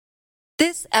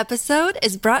This episode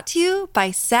is brought to you by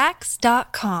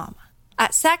Saks.com.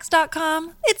 At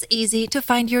Saks.com, it's easy to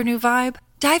find your new vibe.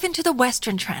 Dive into the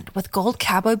Western trend with gold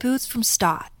cowboy boots from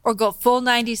Staud, or go full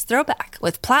 90s throwback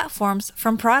with platforms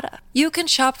from Prada. You can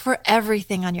shop for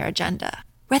everything on your agenda,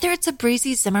 whether it's a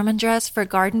breezy Zimmermann dress for a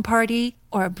garden party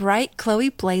or a bright Chloe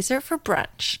blazer for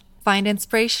brunch. Find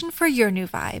inspiration for your new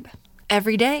vibe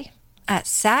every day at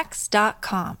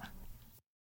Saks.com.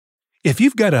 If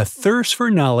you've got a thirst for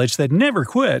knowledge that never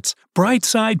quits,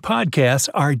 Brightside Podcasts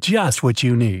are just what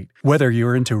you need. Whether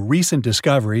you're into recent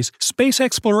discoveries, space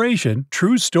exploration,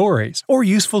 true stories, or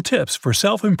useful tips for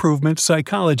self-improvement,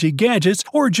 psychology, gadgets,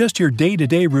 or just your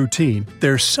day-to-day routine,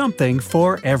 there's something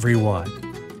for everyone.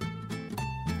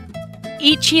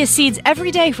 Eat chia seeds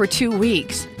every day for 2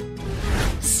 weeks.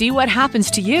 See what happens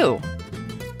to you.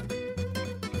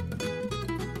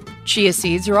 Chia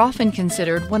seeds are often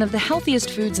considered one of the healthiest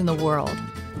foods in the world.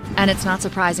 And it's not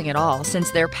surprising at all,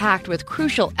 since they're packed with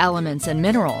crucial elements and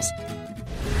minerals.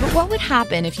 But what would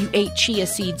happen if you ate chia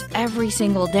seeds every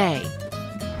single day?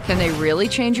 Can they really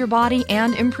change your body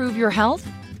and improve your health?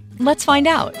 Let's find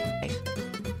out.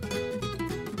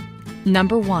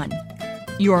 Number 1.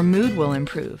 Your mood will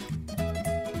improve.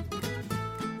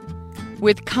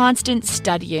 With constant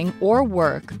studying or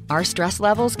work, our stress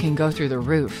levels can go through the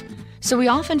roof. So we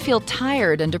often feel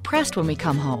tired and depressed when we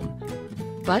come home.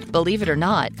 But believe it or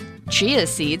not, chia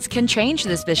seeds can change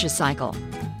this vicious cycle.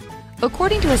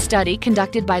 According to a study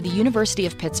conducted by the University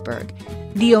of Pittsburgh,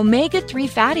 the omega-3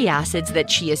 fatty acids that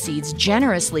chia seeds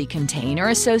generously contain are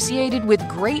associated with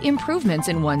great improvements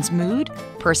in one's mood,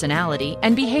 personality,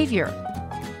 and behavior.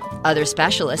 Other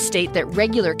specialists state that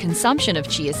regular consumption of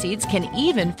chia seeds can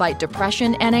even fight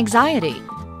depression and anxiety.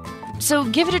 So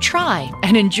give it a try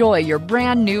and enjoy your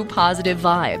brand new positive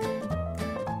vibe.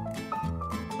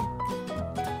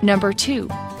 Number 2.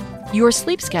 Your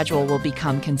sleep schedule will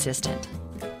become consistent.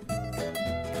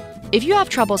 If you have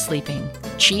trouble sleeping,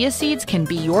 chia seeds can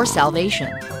be your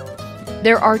salvation.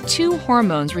 There are 2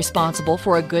 hormones responsible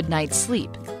for a good night's sleep: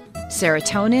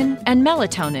 serotonin and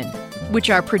melatonin,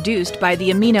 which are produced by the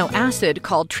amino acid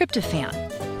called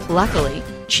tryptophan. Luckily,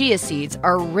 chia seeds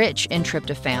are rich in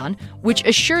tryptophan, which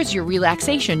assures your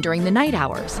relaxation during the night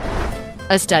hours.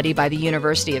 A study by the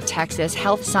University of Texas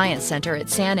Health Science Center at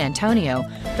San Antonio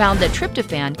found that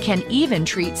tryptophan can even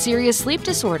treat serious sleep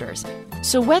disorders.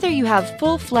 So whether you have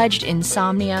full-fledged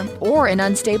insomnia or an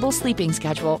unstable sleeping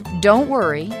schedule, don't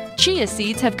worry, chia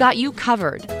seeds have got you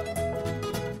covered.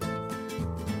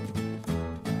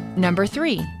 Number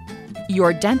 3.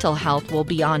 Your dental health will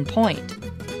be on point.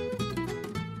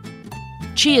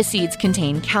 Chia seeds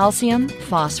contain calcium,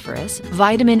 phosphorus,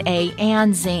 vitamin A,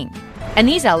 and zinc. And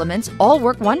these elements all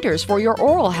work wonders for your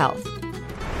oral health.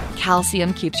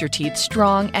 Calcium keeps your teeth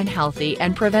strong and healthy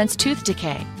and prevents tooth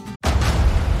decay.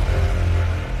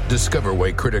 Discover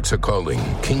why critics are calling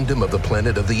Kingdom of the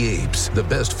Planet of the Apes the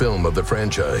best film of the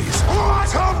franchise.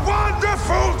 What a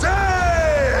wonderful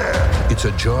day! It's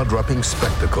a jaw-dropping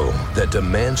spectacle that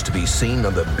demands to be seen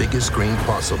on the biggest screen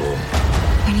possible.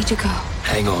 I need to go.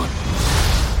 Hang on.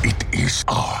 It is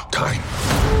our time.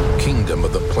 Kingdom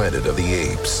of the Planet of the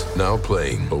Apes. Now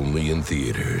playing only in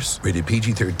theaters. Rated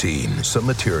PG-13. Some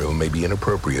material may be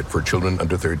inappropriate for children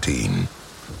under 13.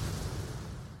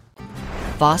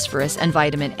 Phosphorus and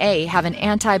vitamin A have an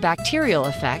antibacterial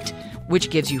effect,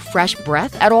 which gives you fresh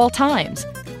breath at all times.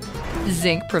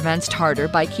 Zinc prevents tartar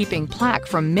by keeping plaque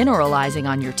from mineralizing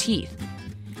on your teeth.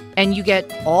 And you get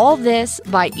all this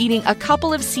by eating a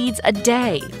couple of seeds a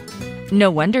day. No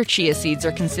wonder chia seeds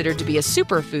are considered to be a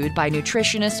superfood by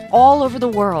nutritionists all over the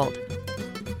world.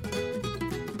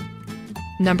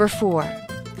 Number 4.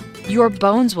 Your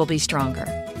bones will be stronger.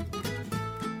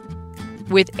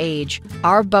 With age,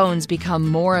 our bones become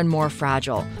more and more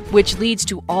fragile, which leads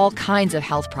to all kinds of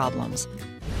health problems.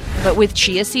 But with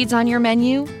chia seeds on your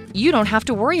menu, you don't have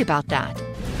to worry about that.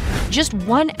 Just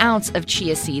 1 ounce of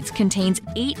chia seeds contains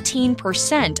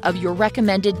 18% of your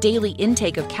recommended daily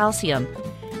intake of calcium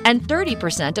and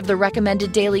 30% of the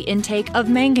recommended daily intake of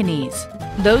manganese.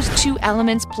 Those 2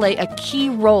 elements play a key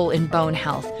role in bone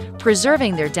health,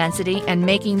 preserving their density and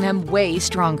making them way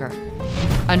stronger.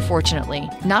 Unfortunately,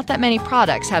 not that many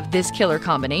products have this killer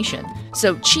combination,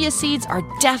 so chia seeds are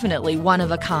definitely one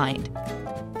of a kind.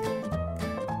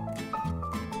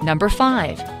 Number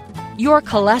 5. Your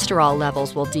cholesterol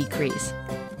levels will decrease.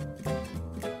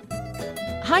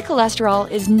 High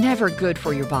cholesterol is never good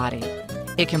for your body.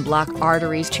 It can block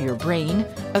arteries to your brain,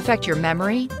 affect your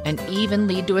memory, and even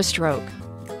lead to a stroke.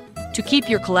 To keep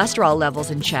your cholesterol levels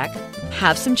in check,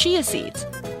 have some chia seeds.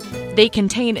 They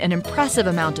contain an impressive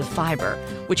amount of fiber,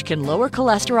 which can lower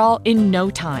cholesterol in no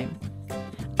time.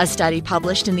 A study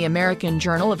published in the American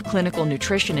Journal of Clinical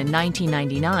Nutrition in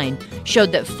 1999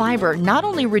 showed that fiber not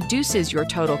only reduces your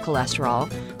total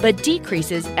cholesterol, but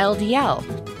decreases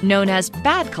LDL, known as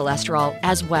bad cholesterol,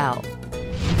 as well.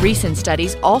 Recent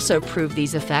studies also prove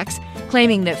these effects,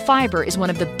 claiming that fiber is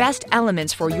one of the best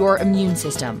elements for your immune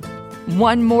system.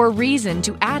 One more reason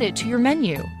to add it to your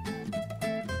menu.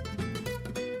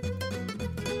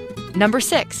 Number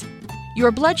 6.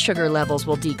 Your blood sugar levels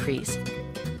will decrease.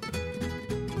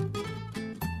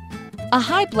 A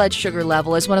high blood sugar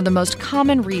level is one of the most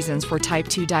common reasons for type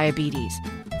 2 diabetes.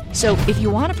 So if you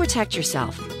want to protect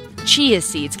yourself, chia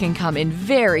seeds can come in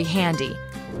very handy.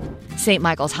 St.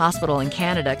 Michael's Hospital in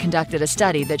Canada conducted a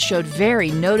study that showed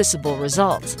very noticeable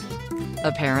results.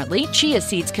 Apparently, chia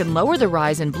seeds can lower the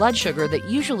rise in blood sugar that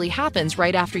usually happens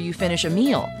right after you finish a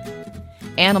meal.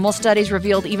 Animal studies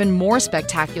revealed even more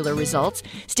spectacular results,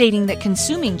 stating that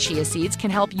consuming chia seeds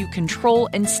can help you control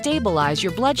and stabilize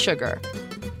your blood sugar.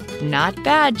 Not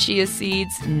bad, chia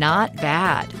seeds, not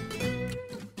bad.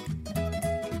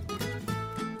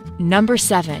 Number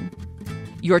 7.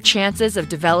 Your chances of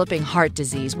developing heart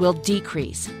disease will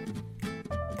decrease.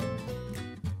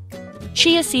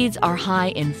 Chia seeds are high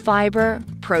in fiber,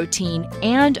 protein,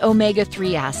 and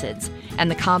omega-3 acids, and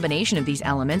the combination of these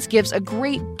elements gives a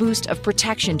great boost of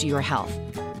protection to your health,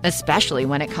 especially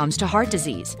when it comes to heart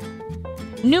disease.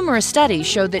 Numerous studies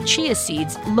show that chia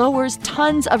seeds lowers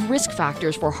tons of risk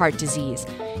factors for heart disease,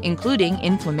 including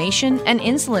inflammation and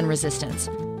insulin resistance.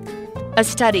 A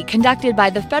study conducted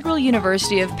by the Federal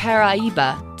University of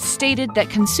Paraíba stated that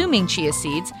consuming chia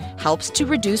seeds helps to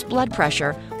reduce blood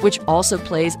pressure, which also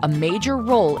plays a major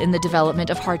role in the development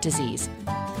of heart disease.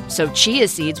 So chia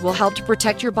seeds will help to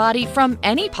protect your body from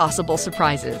any possible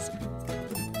surprises.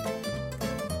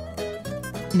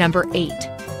 Number 8.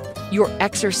 Your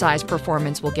exercise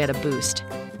performance will get a boost.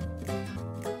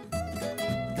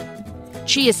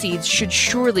 Chia seeds should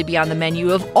surely be on the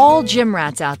menu of all gym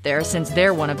rats out there, since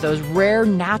they're one of those rare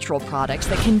natural products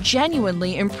that can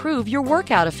genuinely improve your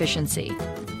workout efficiency.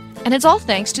 And it's all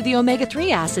thanks to the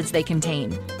omega-3 acids they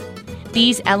contain.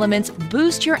 These elements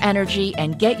boost your energy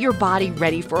and get your body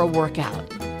ready for a workout.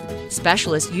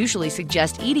 Specialists usually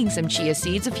suggest eating some chia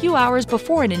seeds a few hours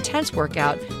before an intense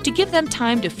workout to give them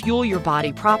time to fuel your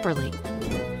body properly.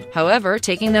 However,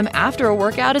 taking them after a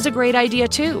workout is a great idea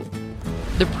too.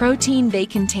 The protein they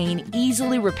contain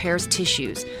easily repairs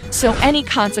tissues, so any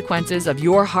consequences of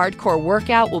your hardcore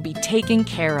workout will be taken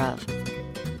care of.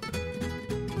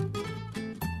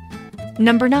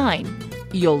 Number 9.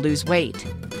 You'll lose weight.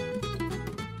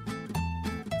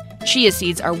 Chia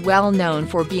seeds are well known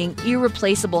for being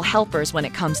irreplaceable helpers when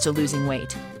it comes to losing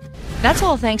weight. That's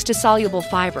all thanks to soluble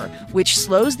fiber, which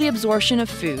slows the absorption of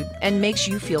food and makes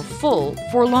you feel full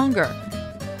for longer.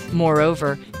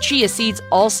 Moreover, chia seeds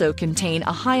also contain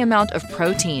a high amount of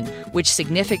protein, which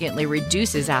significantly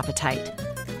reduces appetite.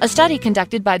 A study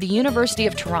conducted by the University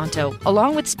of Toronto,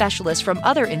 along with specialists from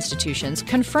other institutions,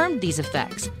 confirmed these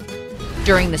effects.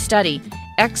 During the study,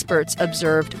 experts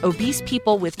observed obese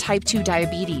people with type 2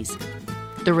 diabetes.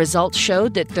 The results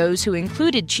showed that those who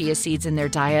included chia seeds in their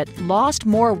diet lost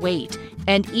more weight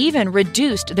and even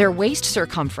reduced their waist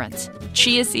circumference.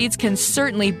 Chia seeds can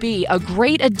certainly be a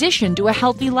great addition to a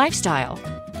healthy lifestyle.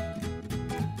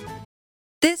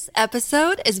 This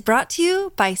episode is brought to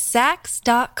you by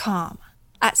Sax.com.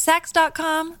 At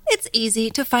Sax.com, it's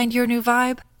easy to find your new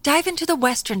vibe. Dive into the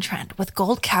Western trend with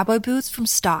gold cowboy boots from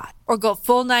Stott, or go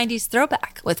full 90s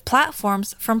throwback with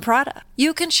platforms from Prada.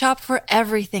 You can shop for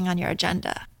everything on your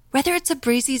agenda, whether it's a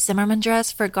breezy Zimmermann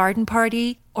dress for a garden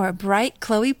party or a bright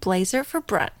Chloe blazer for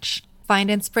brunch.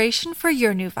 Find inspiration for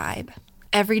your new vibe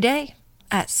every day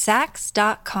at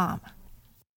Sax.com.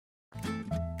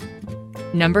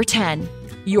 Number 10.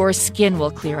 Your skin will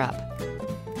clear up.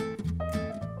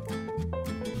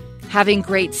 Having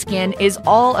great skin is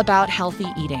all about healthy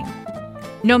eating.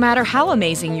 No matter how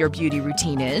amazing your beauty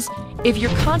routine is, if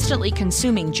you're constantly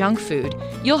consuming junk food,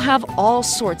 you'll have all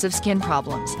sorts of skin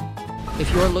problems. If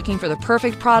you're looking for the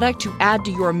perfect product to add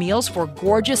to your meals for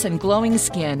gorgeous and glowing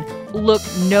skin, look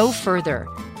no further.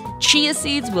 Chia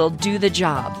seeds will do the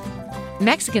job.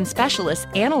 Mexican specialists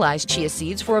analyzed chia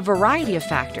seeds for a variety of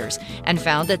factors and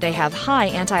found that they have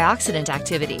high antioxidant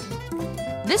activity.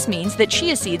 This means that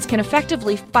chia seeds can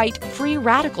effectively fight free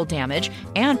radical damage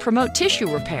and promote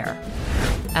tissue repair.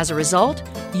 As a result,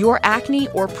 your acne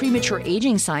or premature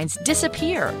aging signs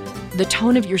disappear. The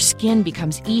tone of your skin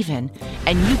becomes even,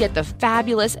 and you get the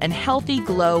fabulous and healthy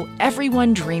glow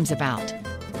everyone dreams about.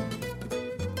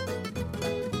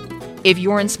 If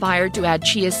you're inspired to add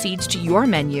chia seeds to your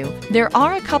menu, there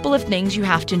are a couple of things you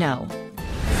have to know.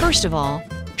 First of all,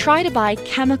 Try to buy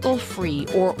chemical-free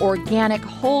or organic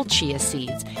whole chia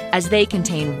seeds, as they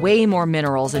contain way more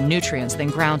minerals and nutrients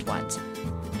than ground ones.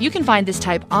 You can find this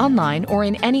type online or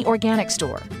in any organic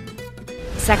store.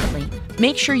 Secondly,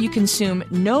 make sure you consume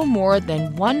no more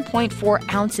than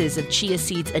 1.4 ounces of chia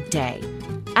seeds a day.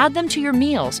 Add them to your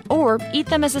meals or eat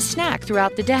them as a snack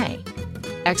throughout the day.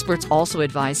 Experts also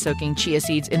advise soaking chia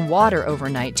seeds in water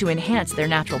overnight to enhance their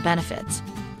natural benefits.